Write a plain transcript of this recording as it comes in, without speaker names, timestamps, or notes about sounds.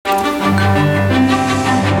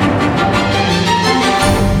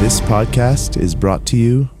podcast is brought to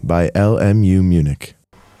you by LMU Munich.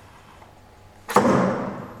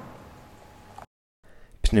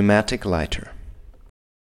 Pneumatic lighter.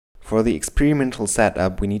 For the experimental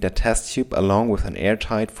setup, we need a test tube along with an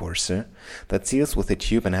airtight forcer that seals with the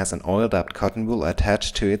tube and has an oiled-up cotton wool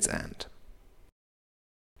attached to its end.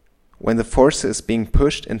 When the forcer is being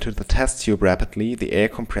pushed into the test tube rapidly, the air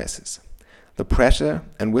compresses. The pressure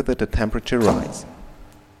and with it the temperature rise.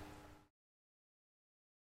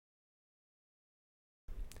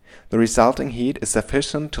 The resulting heat is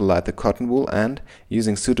sufficient to light the cotton wool and,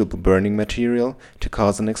 using suitable burning material, to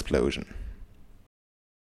cause an explosion.